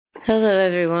Hello,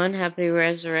 everyone. Happy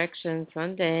Resurrection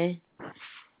Sunday.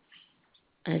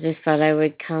 I just thought I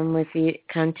would come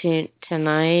to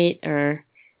tonight or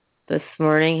this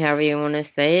morning, however you want to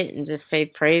say it, and just say,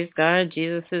 praise God,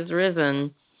 Jesus is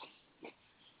risen.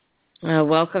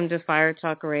 Welcome to Fire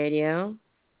Talk Radio.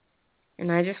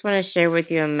 And I just want to share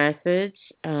with you a message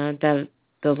that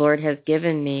the Lord has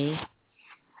given me.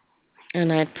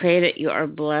 And I pray that you are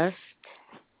blessed.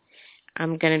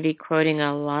 I'm going to be quoting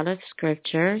a lot of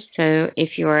scripture, so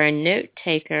if you are a note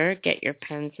taker, get your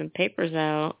pens and papers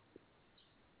out.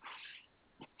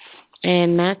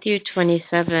 In Matthew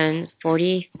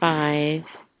 27:45,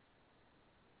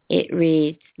 it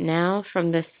reads, "Now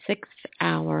from the 6th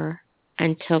hour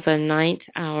until the 9th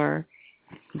hour,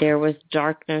 there was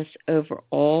darkness over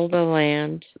all the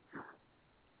land."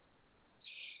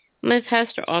 My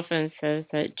pastor often says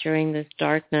that during this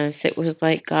darkness, it was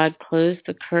like God closed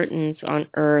the curtains on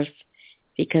earth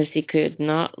because he could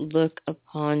not look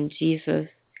upon Jesus,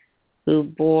 who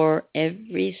bore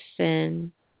every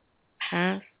sin,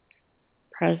 past,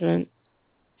 present,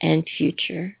 and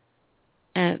future,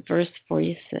 at verse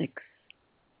 46.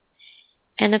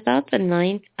 And about the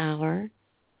 9th hour,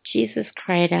 Jesus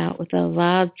cried out with a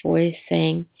loud voice,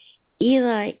 saying,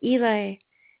 "Eli, Eli,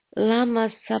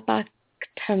 lama sabachthani?"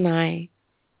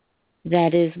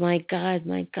 That is, my God,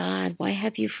 why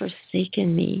have you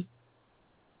forsaken me?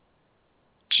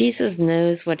 Jesus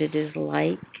knows what it is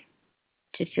like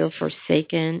to feel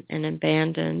forsaken and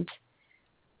abandoned.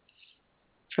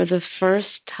 For the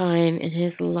first time in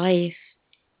his life,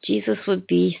 Jesus would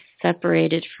be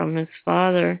separated from his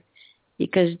Father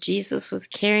because Jesus was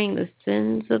carrying the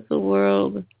sins of the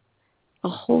world. A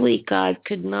holy God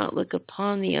could not look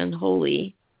upon the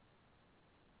unholy.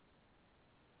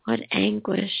 What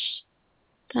anguish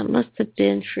that must have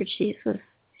been for Jesus,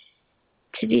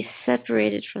 to be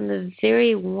separated from the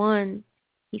very one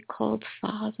he called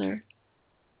Father.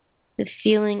 The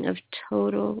feeling of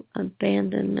total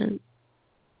abandonment.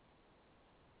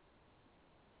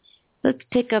 Let's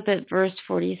pick up at verse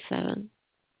 47.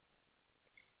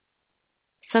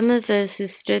 Some of those who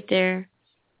stood there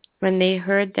when they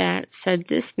heard that said,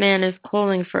 "This man is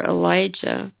calling for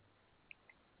Elijah."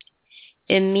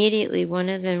 Immediately one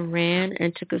of them ran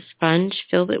and took a sponge,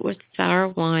 filled it with sour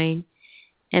wine,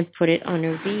 and put it on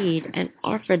a reed and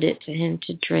offered it to him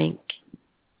to drink.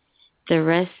 The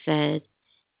rest said,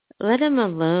 "Let him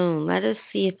alone. Let us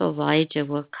see if Elijah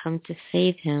will come to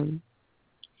save him."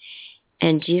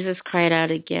 And Jesus cried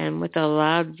out again with a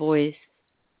loud voice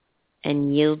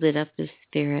and yielded up his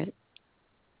spirit.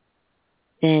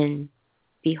 Then,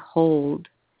 behold,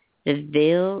 the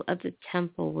veil of the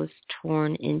temple was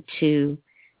torn in two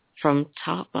from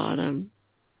top to bottom.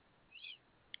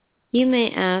 You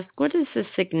may ask, what is the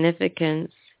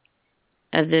significance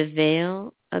of the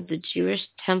veil of the Jewish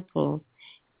temple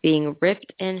being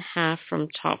ripped in half from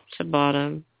top to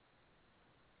bottom?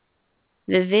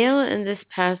 The veil in this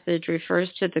passage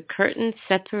refers to the curtain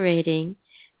separating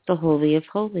the Holy of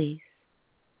Holies,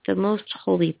 the most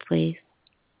holy place,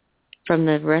 from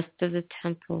the rest of the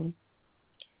temple.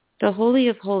 The Holy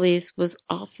of Holies was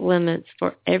off limits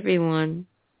for everyone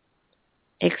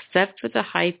except for the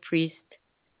high priest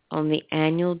on the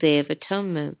annual Day of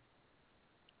Atonement.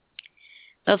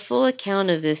 A full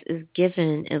account of this is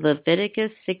given in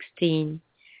Leviticus 16.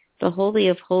 The Holy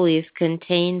of Holies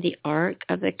contained the Ark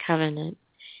of the Covenant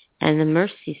and the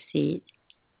mercy seat.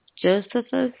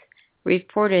 Josephus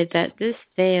reported that this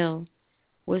veil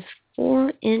was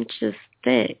 4 inches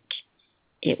thick.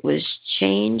 It was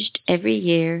changed every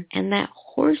year, and that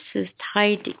horses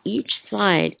tied to each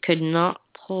side could not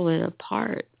pull it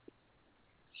apart.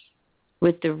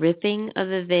 With the ripping of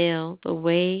the veil, the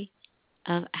way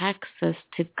of access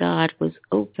to God was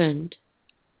opened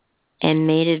and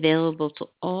made available to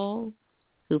all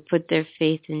who put their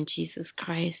faith in Jesus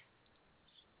Christ.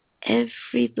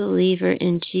 Every believer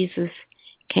in Jesus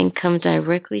can come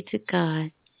directly to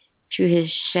God through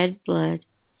his shed blood.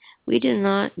 We do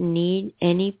not need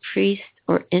any priest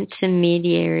or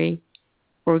intermediary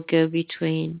or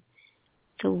go-between.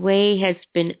 The way has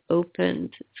been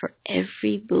opened for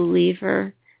every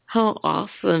believer. How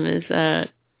awesome is that?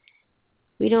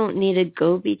 We don't need a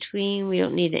go-between. We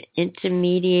don't need an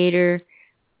intermediator.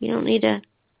 We don't need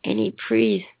any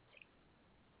priest.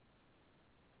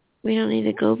 We don't need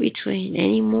a go-between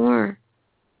anymore.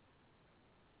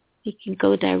 We can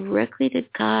go directly to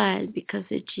God because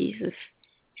of Jesus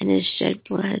and his shed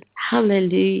blood.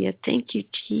 Hallelujah. Thank you,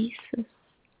 Jesus.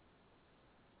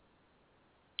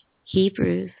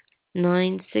 Hebrews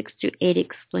 9:6-8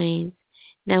 explains,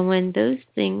 "Now when those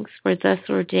things were thus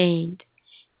ordained,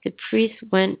 the priest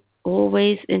went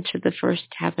always into the first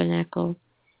tabernacle,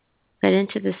 But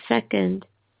into the second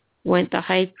went the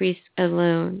high priest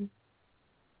alone,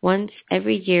 once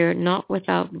every year, not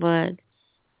without blood,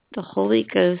 the Holy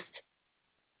Ghost,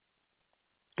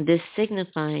 this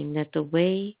signifying that the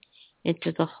way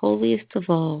into the holiest of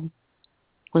all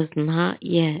was not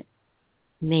yet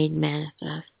made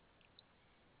manifest.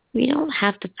 We don't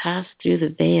have to pass through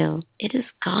the veil. It is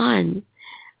gone.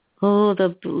 Oh, the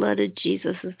blood of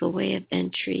Jesus is the way of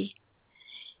entry.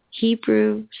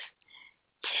 Hebrews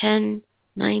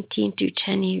 10:19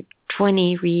 through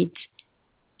 20 reads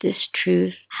this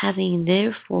truth, having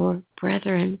therefore,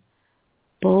 brethren,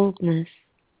 boldness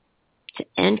to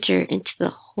enter into the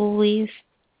holiest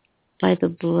by the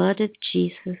blood of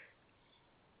Jesus,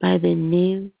 by the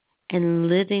new and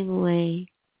living way,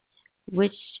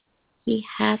 which he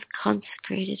hath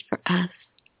consecrated for us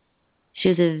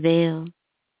through the veil,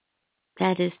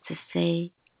 that is to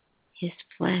say, his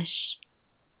flesh.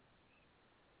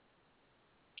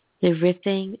 The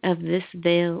ripping of this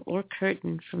veil or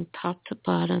curtain from top to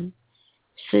bottom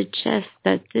suggests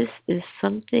that this is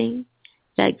something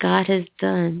that God has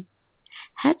done.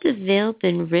 Had the veil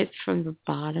been ripped from the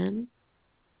bottom,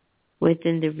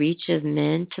 within the reach of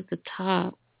men, to the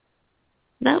top,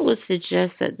 that would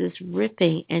suggest that this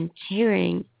ripping and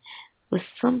tearing was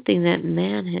something that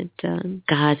man had done.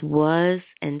 God was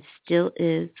and still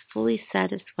is fully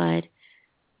satisfied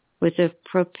with a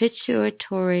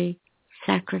propitiatory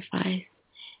sacrifice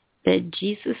that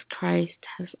Jesus Christ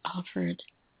has offered.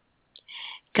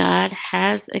 God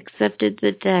has accepted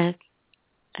the death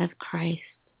of Christ,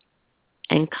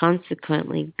 and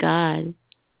consequently God,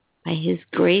 by his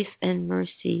grace and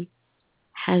mercy,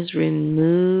 has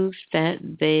removed that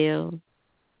veil.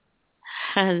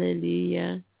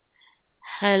 Hallelujah.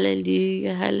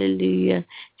 Hallelujah. Hallelujah.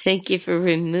 Thank you for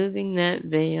removing that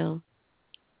veil.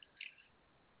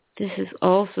 This is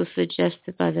also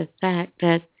suggested by the fact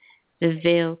that the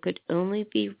veil could only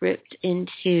be ripped in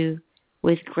two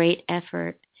with great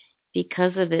effort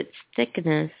because of its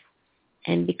thickness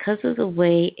and because of the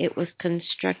way it was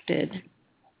constructed,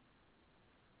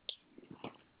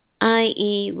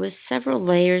 i.e., with several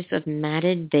layers of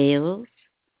matted veils.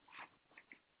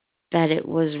 That it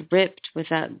was ripped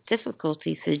without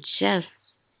difficulty suggests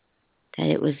that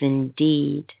it was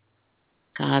indeed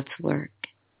God's work.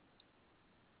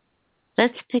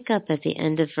 Let's pick up at the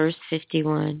end of verse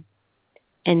 51.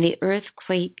 And the earth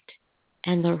quaked,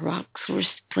 and the rocks were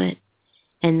split,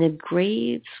 and the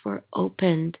graves were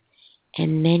opened,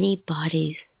 and many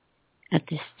bodies of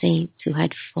the saints who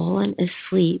had fallen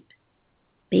asleep,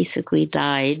 basically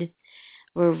died,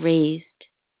 were raised.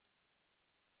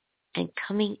 And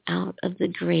coming out of the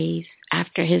graves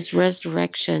after his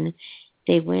resurrection,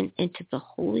 they went into the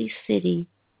holy city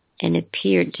and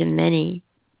appeared to many.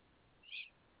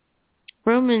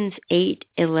 Romans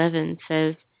 8:11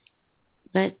 says,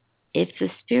 but if the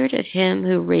spirit of him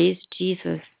who raised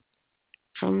Jesus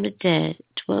from the dead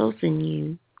dwells in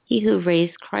you, he who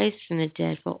raised Christ from the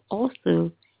dead will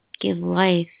also give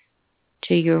life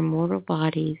to your mortal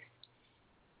bodies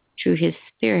through his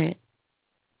spirit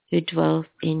who dwells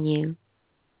in you.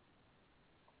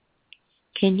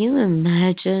 Can you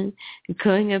imagine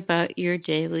going about your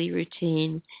daily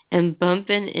routine and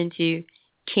bumping into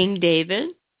King David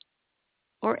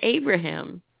or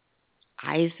Abraham,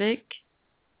 Isaac,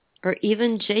 or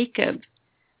even Jacob,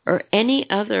 or any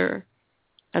other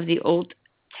of the Old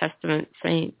Testament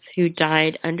saints who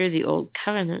died under the Old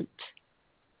Covenant?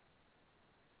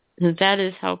 That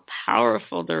is how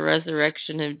powerful the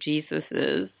resurrection of Jesus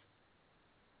is.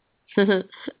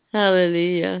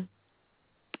 Hallelujah.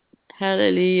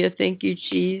 Hallelujah. Thank you,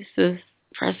 Jesus.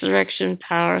 Resurrection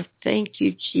power. Thank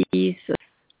you, Jesus.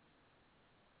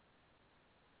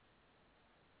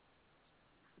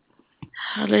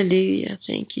 Hallelujah.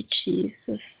 Thank you,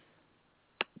 Jesus.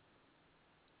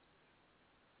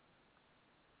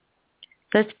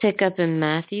 Let's pick up in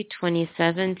Matthew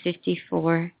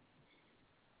 27:54.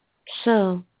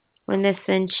 So, when the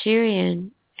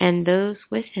centurion and those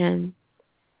with him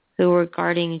who were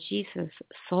guarding Jesus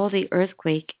saw the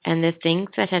earthquake and the things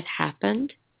that had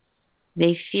happened,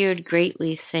 they feared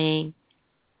greatly, saying,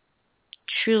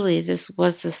 truly this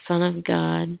was the Son of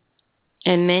God.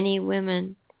 And many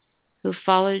women who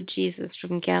followed Jesus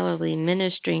from Galilee,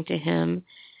 ministering to him,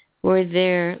 were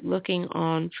there looking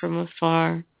on from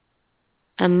afar.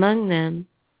 Among them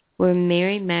were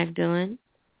Mary Magdalene,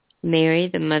 Mary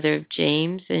the mother of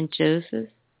James and Joseph,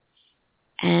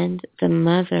 and the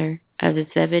mother of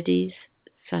Zebedee's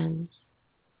sons.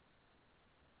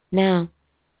 Now,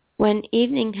 when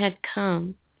evening had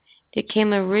come, there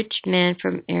came a rich man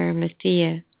from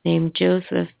Arimathea named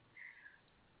Joseph,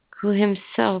 who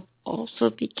himself also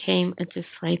became a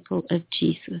disciple of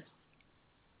Jesus.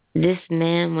 This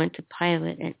man went to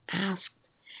Pilate and asked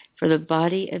for the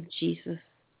body of Jesus.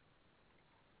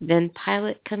 Then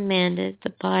Pilate commanded the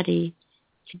body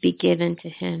to be given to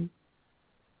him.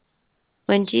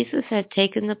 When Jesus had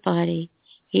taken the body,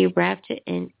 he wrapped it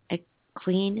in a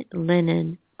clean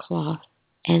linen cloth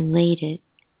and laid it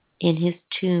in his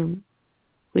tomb,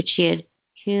 which he had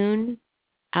hewn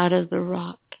out of the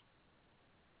rock.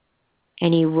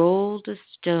 And he rolled a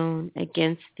stone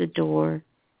against the door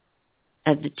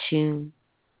of the tomb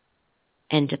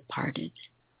and departed.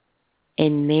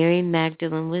 And Mary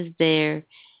Magdalene was there,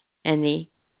 and the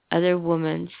other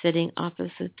woman sitting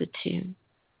opposite the tomb.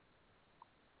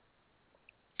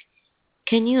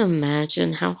 Can you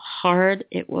imagine how hard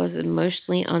it was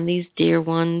emotionally on these dear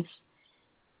ones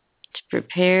to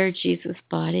prepare Jesus'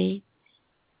 body?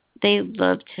 They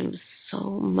loved him so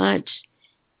much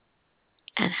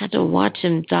and had to watch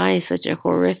him die such a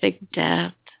horrific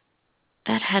death.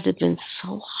 That had to have been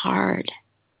so hard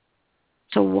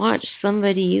to watch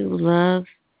somebody you love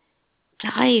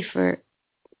die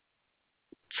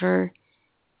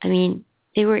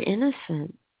they were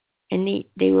innocent, and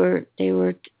they were,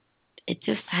 it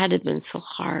just had to have been so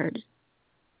hard.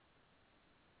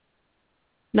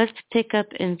 Let's pick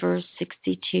up in verse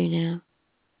 62 now.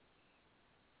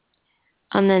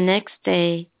 On the next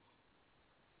day,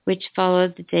 which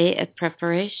followed the day of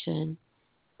preparation,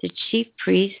 the chief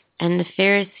priests and the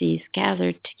Pharisees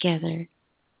gathered together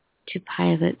to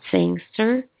Pilate, saying,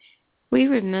 "Sir, we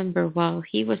remember while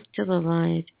he was still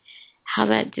alive how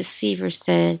that deceiver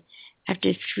said,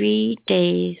 'After 3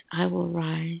 days I will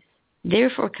rise.'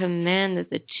 Therefore command that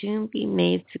the tomb be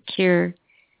made secure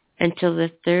until the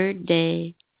 3rd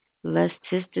day, lest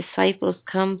his disciples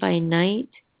come by night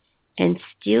and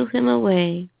steal him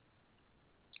away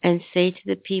and say to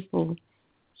the people,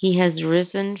 'He has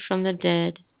risen from the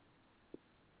dead.'"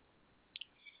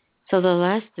 So the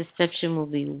last deception will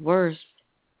be worse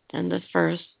than the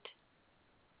first.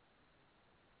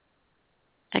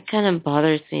 That kind of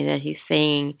bothers me that he's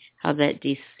saying how that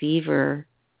deceiver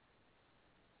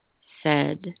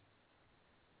said.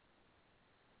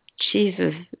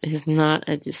 Jesus is not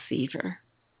a deceiver.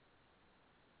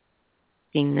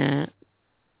 Being that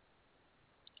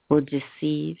we're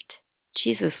deceived.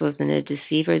 Jesus wasn't a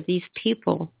deceiver. These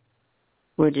people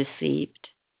were deceived.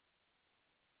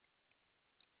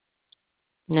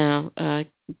 Now,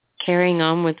 carrying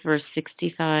on with verse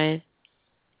 65,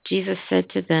 Jesus said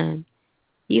to them,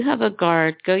 "You have a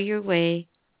guard. Go your way.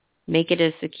 Make it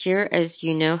as secure as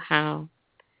you know how."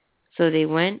 So they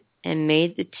went and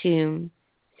made the tomb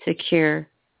secure,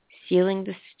 sealing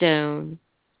the stone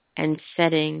and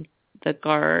setting the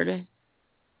guard.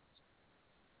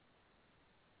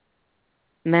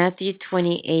 Matthew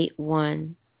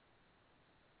 28:1.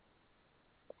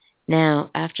 Now,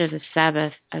 after the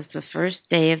Sabbath, as the first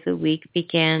day of the week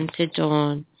began to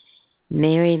dawn,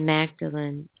 Mary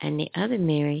Magdalene and the other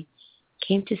Mary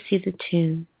came to see the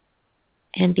tomb.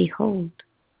 And behold,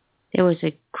 there was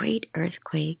a great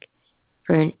earthquake,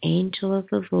 for an angel of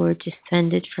the Lord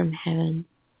descended from heaven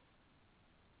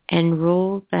and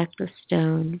rolled back the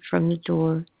stone from the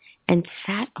door and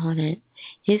sat on it.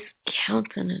 His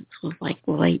countenance was like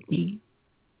lightning,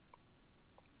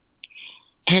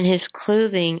 and his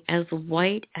clothing as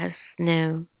white as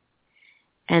snow.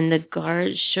 And the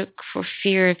guards shook for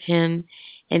fear of him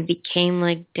and became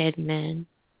like dead men.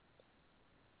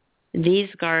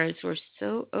 These guards were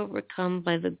so overcome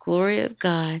by the glory of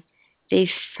God, they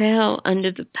fell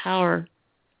under the power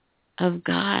of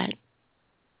God.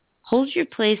 Hold your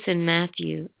place in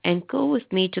Matthew and go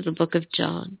with me to the book of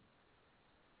John.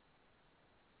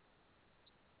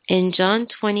 In John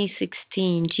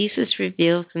 20:16, Jesus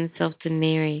reveals himself to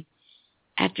Mary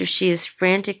after she is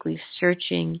frantically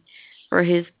searching for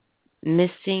his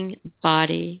missing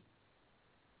body.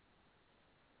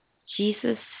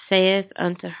 Jesus saith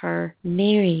unto her,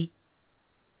 "Mary."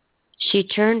 She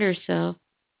turned herself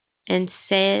and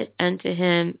said unto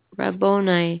him,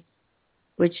 "Rabboni,"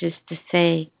 which is to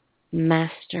say,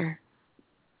 Master.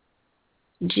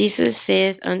 Jesus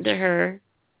saith unto her,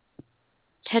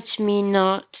 "Touch me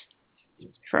not,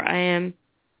 for I am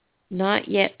not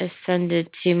yet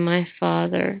ascended to my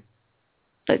Father,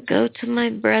 but go to my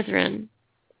brethren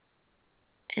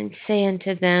and say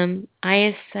unto them, I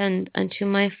ascend unto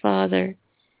my Father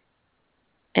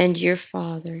and your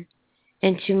Father,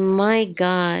 and to my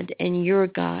God and your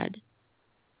God."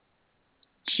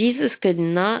 Jesus could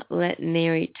not let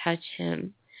Mary touch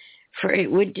him, for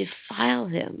it would defile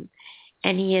him,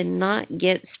 and he had not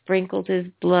yet sprinkled his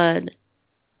blood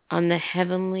on the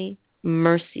heavenly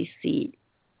mercy seat.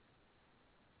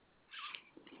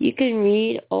 You can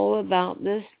read all about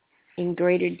this in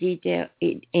greater detail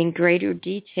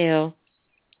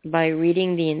by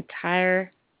reading the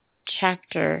entire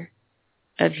chapter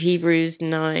of Hebrews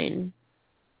 9.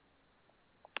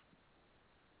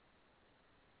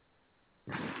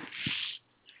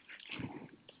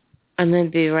 I'm going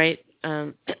to be right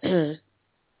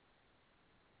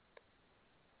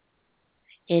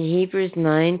in Hebrews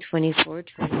 9:24-26.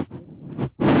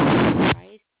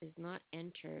 Christ is not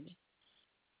entered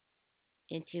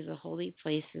into the holy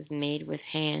places made with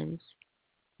hands,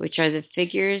 which are the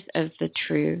figures of the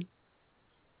true,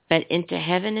 but into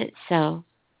heaven itself,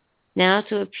 now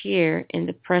to appear in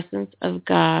the presence of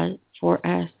God for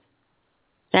us.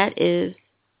 That is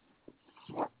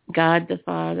God the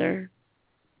Father.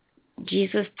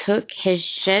 Jesus took his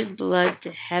shed blood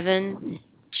to heaven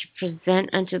to present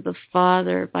unto the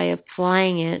Father by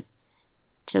applying it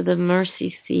to the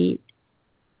mercy seat.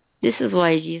 This is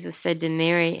why Jesus said to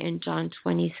Mary in John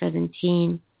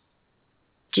 20:17,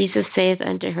 Jesus saith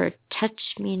unto her, touch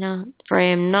me not, for I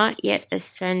am not yet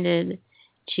ascended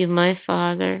to my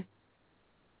Father.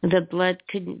 The blood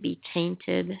couldn't be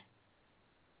tainted.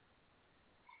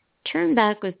 Turn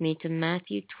back with me to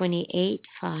Matthew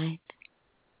 28:5.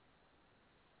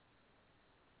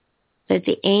 But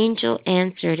the angel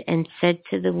answered and said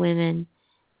to the women,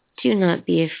 do not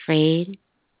be afraid,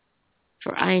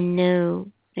 for I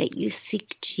know that you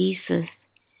seek Jesus,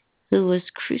 who was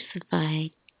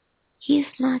crucified. He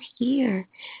is not here,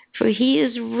 for he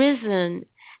is risen,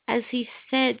 as he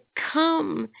said.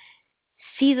 Come,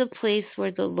 see the place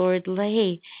where the Lord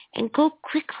lay, and go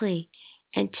quickly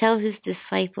and tell his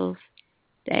disciples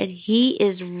that he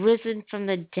is risen from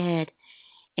the dead,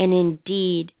 and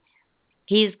indeed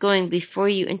he is going before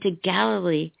you into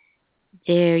Galilee.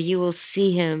 There you will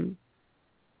see him.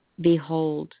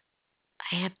 Behold,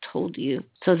 I have told you.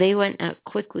 So they went out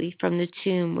quickly from the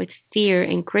tomb with fear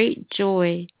and great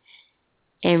joy,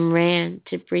 and ran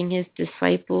to bring his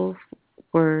disciples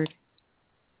word.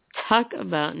 Talk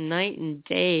about night and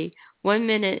day. 1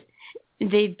 minute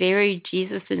they buried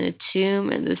Jesus in a tomb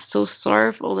and they're so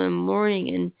sorrowful and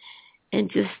mourning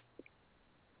and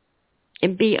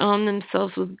beyond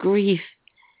themselves with grief.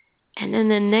 And then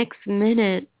the next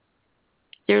minute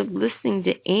they're listening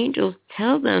to angels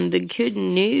tell them the good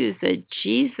news that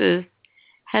Jesus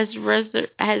has resurrected.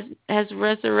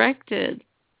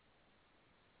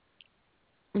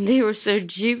 And they were so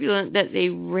jubilant that they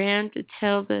ran to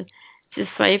tell the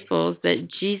disciples that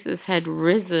Jesus had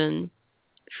risen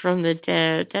from the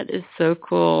dead. That is so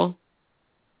cool.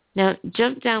 Now,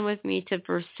 jump down with me to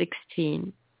verse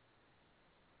 16.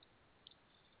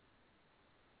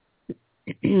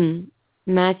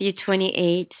 Matthew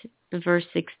 28, verse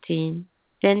 16.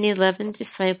 Then the 11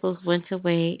 disciples went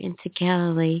away into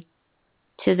Galilee,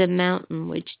 to the mountain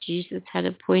which Jesus had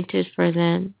appointed for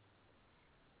them.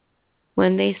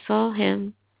 When they saw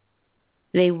him,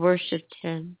 they worshipped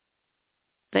him,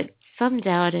 but some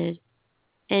doubted.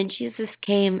 And Jesus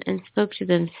came and spoke to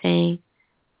them, saying,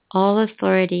 all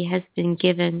authority has been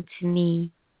given to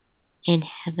me in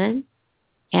heaven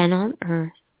and on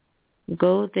earth.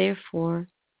 Go therefore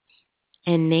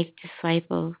and make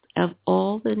disciples of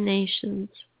all the nations,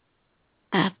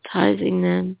 baptizing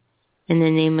them in the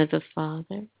name of the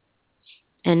Father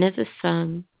and of the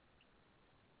Son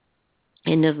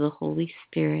and of the Holy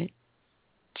Spirit,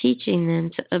 teaching them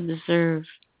to observe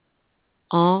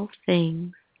all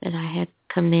things that I have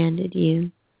commanded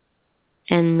you.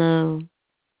 And lo,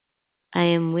 I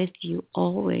am with you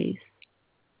always,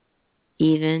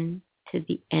 even to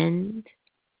the end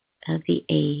of the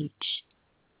age.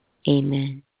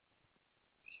 Amen.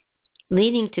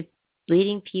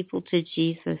 Leading people to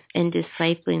Jesus and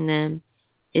discipling them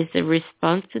is the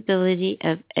responsibility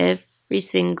of every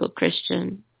single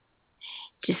Christian.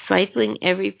 Discipling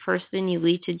every person you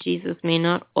lead to Jesus may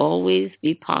not always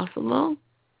be possible.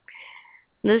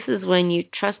 This is when you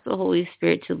trust the Holy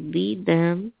Spirit to lead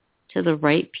them to the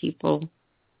right people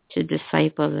to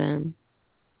disciple them.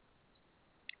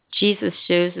 Jesus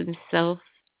shows himself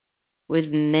with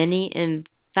many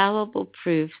infallible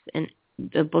proofs in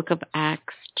the book of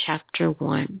Acts, chapter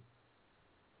 1.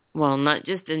 Well, not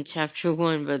just in chapter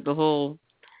 1, but the whole,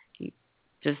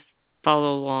 just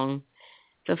follow along.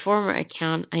 The former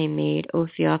account I made, O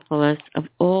Theophilus, of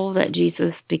all that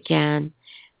Jesus began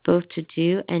both to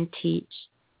do and teach,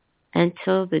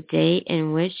 until the day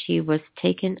in which he was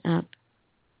taken up,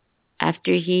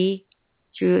 after he,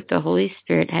 through the Holy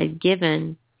Spirit, had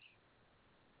given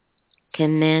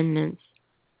commandments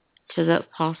to the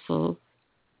apostles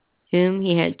whom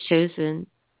he had chosen,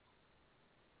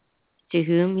 to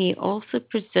whom he also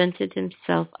presented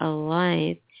himself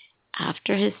alive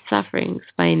after his sufferings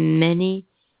by many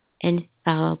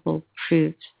infallible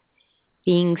proofs,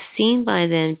 being seen by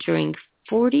them during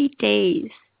 40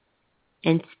 days,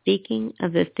 and speaking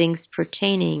of the things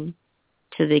pertaining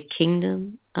to the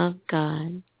kingdom of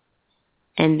God,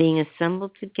 and being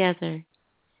assembled together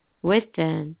with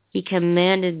them, he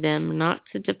commanded them not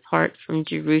to depart from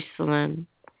Jerusalem,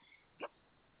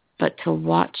 but to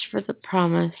watch for the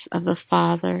promise of the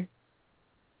Father,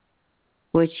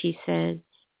 which he said,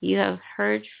 "You have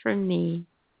heard from me,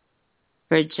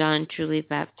 for John truly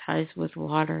baptized with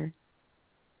water,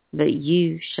 but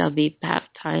you shall be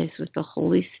baptized with the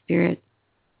Holy Spirit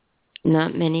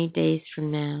not many days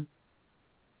from now."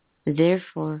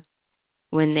 Therefore,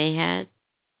 when they had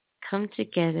come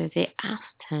together, they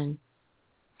asked him,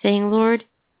 saying, "Lord,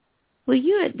 will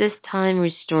you at this time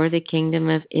restore the kingdom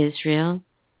of Israel?"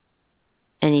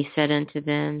 And he said unto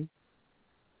them,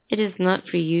 "It is not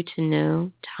for you to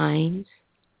know times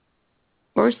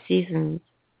or seasons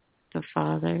the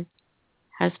Father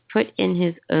has put in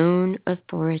his own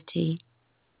authority,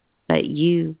 but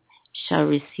you shall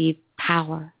receive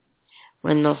power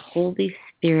when the Holy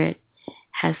Spirit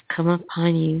has come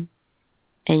upon you,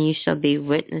 and you shall be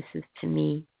witnesses to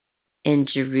me in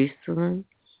Jerusalem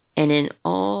and in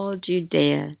all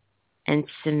Judea and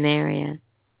Samaria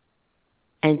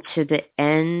and to the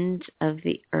end of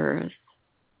the earth.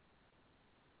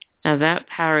 Now that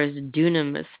power is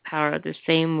dunamis power, the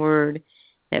same word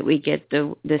that we get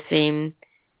the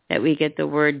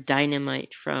word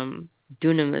dynamite from.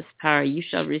 Dunamis power. You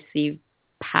shall receive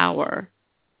power.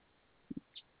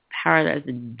 Power that's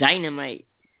dynamite.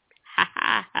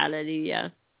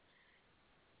 Hallelujah.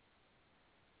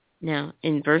 Now,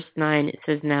 in verse 9, it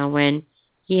says, "Now when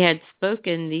he had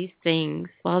spoken these things,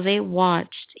 while they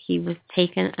watched, he was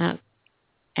taken up,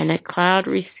 and a cloud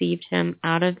received him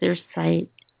out of their sight.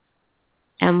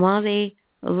 And while they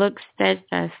looked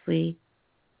steadfastly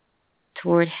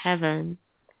toward heaven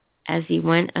as he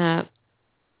went up,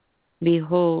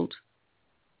 behold,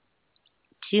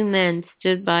 two men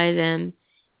stood by them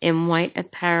in white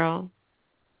apparel,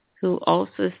 who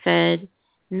also said,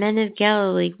 'Men of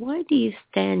Galilee, why do you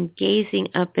stand gazing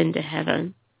up into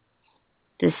heaven?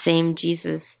 The same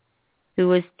Jesus who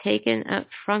was taken up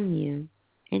from you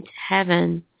into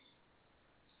heaven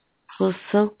will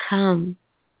so come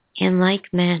in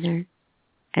like manner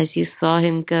as you saw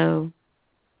him go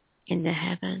into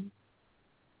heaven.'"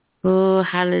 Oh,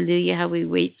 hallelujah, how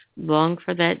we long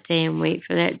for that day and wait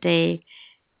for that day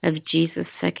of Jesus'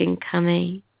 second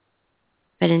coming.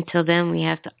 But until then, we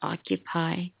have to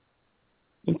occupy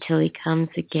until he comes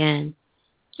again.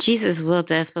 Jesus will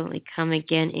definitely come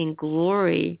again in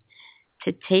glory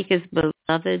to take his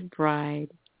beloved bride,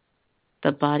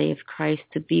 the body of Christ,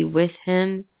 to be with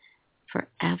him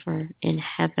forever in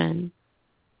heaven.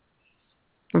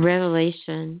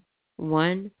 Revelation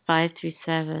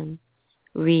 1:5-7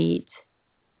 reads,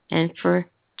 "And for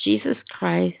Jesus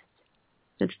Christ,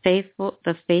 the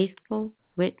faithful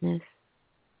witness,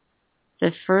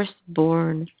 the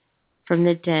firstborn from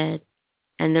the dead,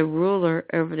 and the ruler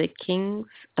over the kings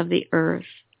of the earth,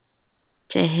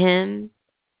 to him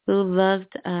who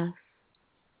loved us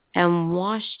and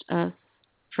washed us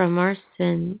from our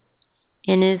sins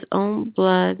in his own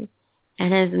blood,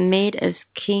 and has made us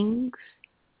kings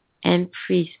and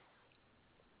priests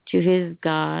to his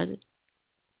God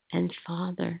and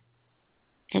Father.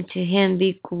 And to him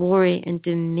be glory and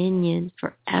dominion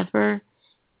forever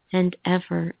and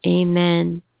ever.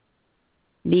 Amen.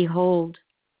 Behold,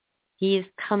 he is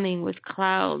coming with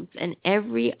clouds, and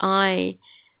every eye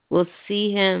will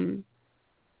see him,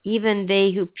 even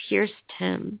they who pierced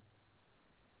him.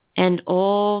 And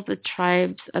all the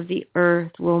tribes of the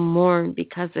earth will mourn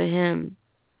because of him.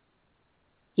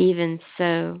 Even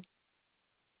so,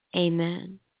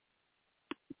 amen."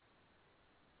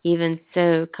 Even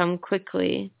so, come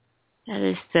quickly. That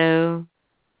is so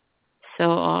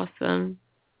awesome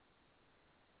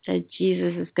that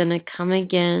Jesus is going to come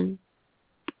again.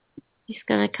 He's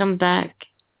going to come back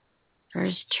for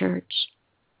his church,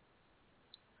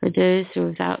 for those who are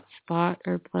without spot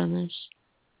or blemish,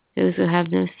 those who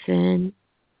have no sin.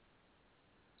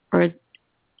 Or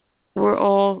we're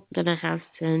all going to have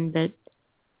sin, but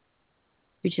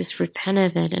we just repent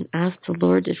of it and ask the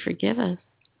Lord to forgive us.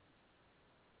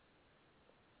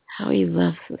 How he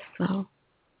loves us so.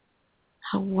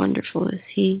 How wonderful is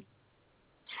he.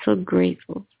 So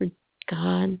grateful for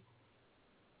God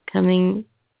coming,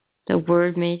 the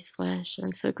Word made flesh.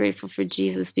 I'm so grateful for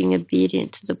Jesus being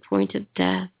obedient to the point of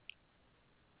death.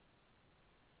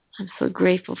 I'm so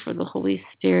grateful for the Holy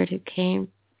Spirit who came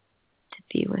to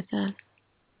be with us.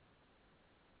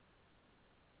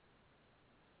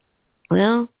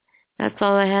 Well, That's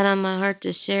all I had on my heart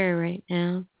to share right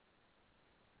now.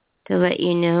 To let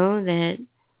you know that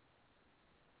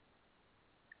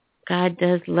God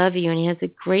does love you and He has a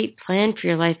great plan for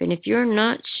your life. And if you're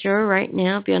not sure right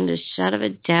now, beyond a shadow of a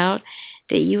doubt,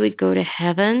 that you would go to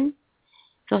heaven,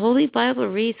 the Holy Bible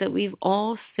reads that we've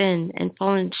all sinned and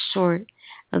fallen short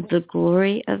of the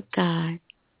glory of God,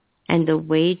 and the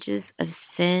wages of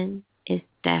sin is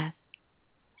death.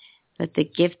 But the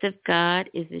gift of God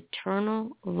is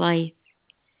eternal life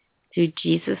through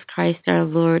Jesus Christ our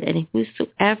Lord, and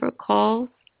whosoever calls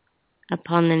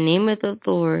upon the name of the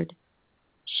Lord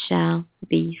shall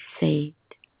be saved.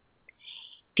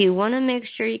 If you want to make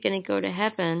sure you're going to go to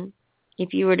heaven,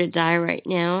 if you were to die right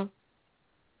now,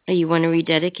 or you want to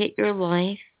rededicate your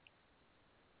life,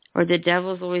 or the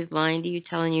devil's always lying to you,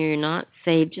 telling you you're not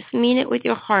saved, just mean it with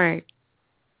your heart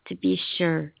to be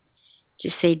sure.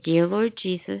 Just say, Dear Lord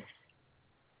Jesus,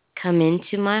 come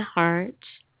into my heart,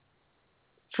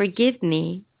 forgive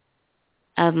me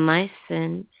of my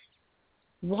sins,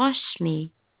 wash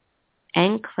me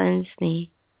and cleanse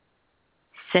me,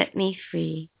 set me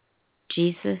free.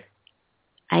 Jesus,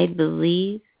 I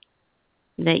believe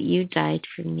that you died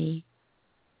for me.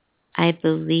 I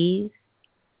believe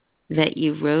that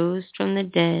you rose from the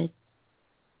dead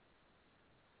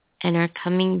and are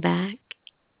coming back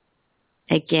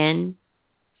again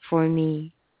for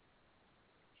me.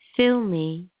 Fill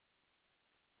me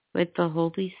with the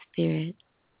Holy Spirit.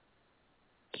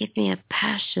 Give me a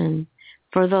passion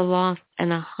for the lost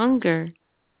and a hunger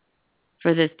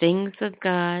for the things of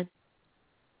God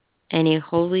and a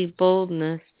holy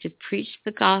boldness to preach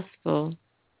the gospel,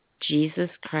 Jesus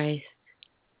Christ.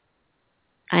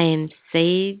 I am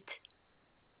saved,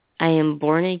 I am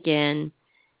born again,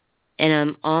 and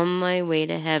I'm on my way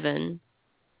to heaven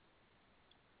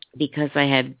because I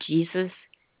have Jesus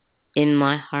in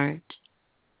my heart.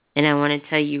 And I want to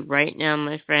tell you right now,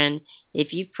 my friend,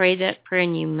 if you prayed that prayer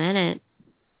and you meant it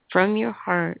from your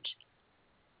heart,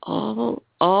 all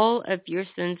of your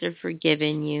sins are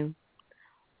forgiven you.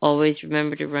 Always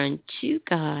remember to run to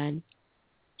God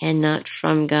and not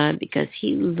from God, because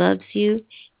He loves you.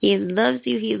 He loves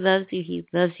you. He loves you. He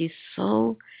loves you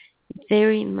so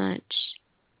very much.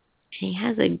 And He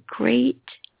has a great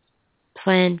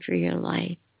plan for your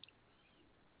life.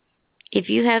 If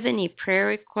you have any prayer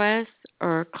requests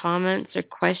or comments or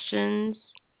questions,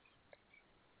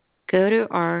 go to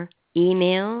our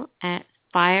email at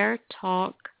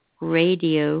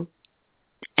firetalkradio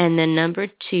and the number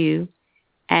 2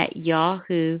 at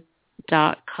yahoo.com.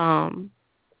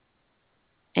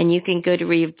 And you can go to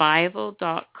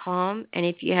revival.com, and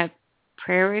if you have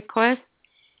prayer requests,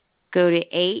 go to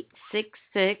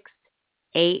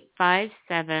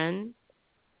 866-857-4837.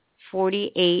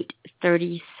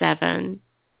 And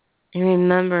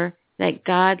remember that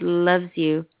God loves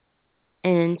you.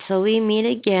 And until we meet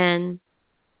again,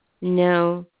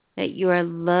 know that you are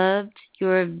loved, you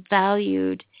are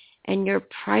valued, and you're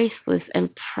priceless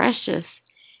and precious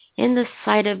in the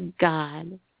sight of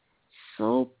God.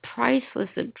 So priceless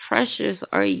and precious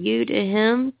are you to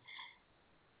Him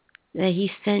that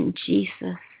He sent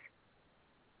Jesus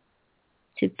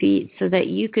to be, so that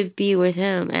you could be with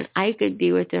Him and I could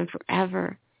be with Him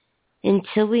forever.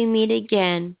 Until we meet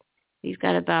again, we've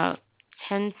got about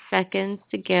 10 seconds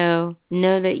to go.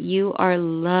 Know that you are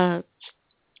loved.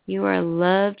 You are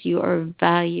loved. You are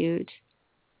valued.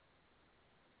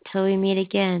 Till we meet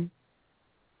again.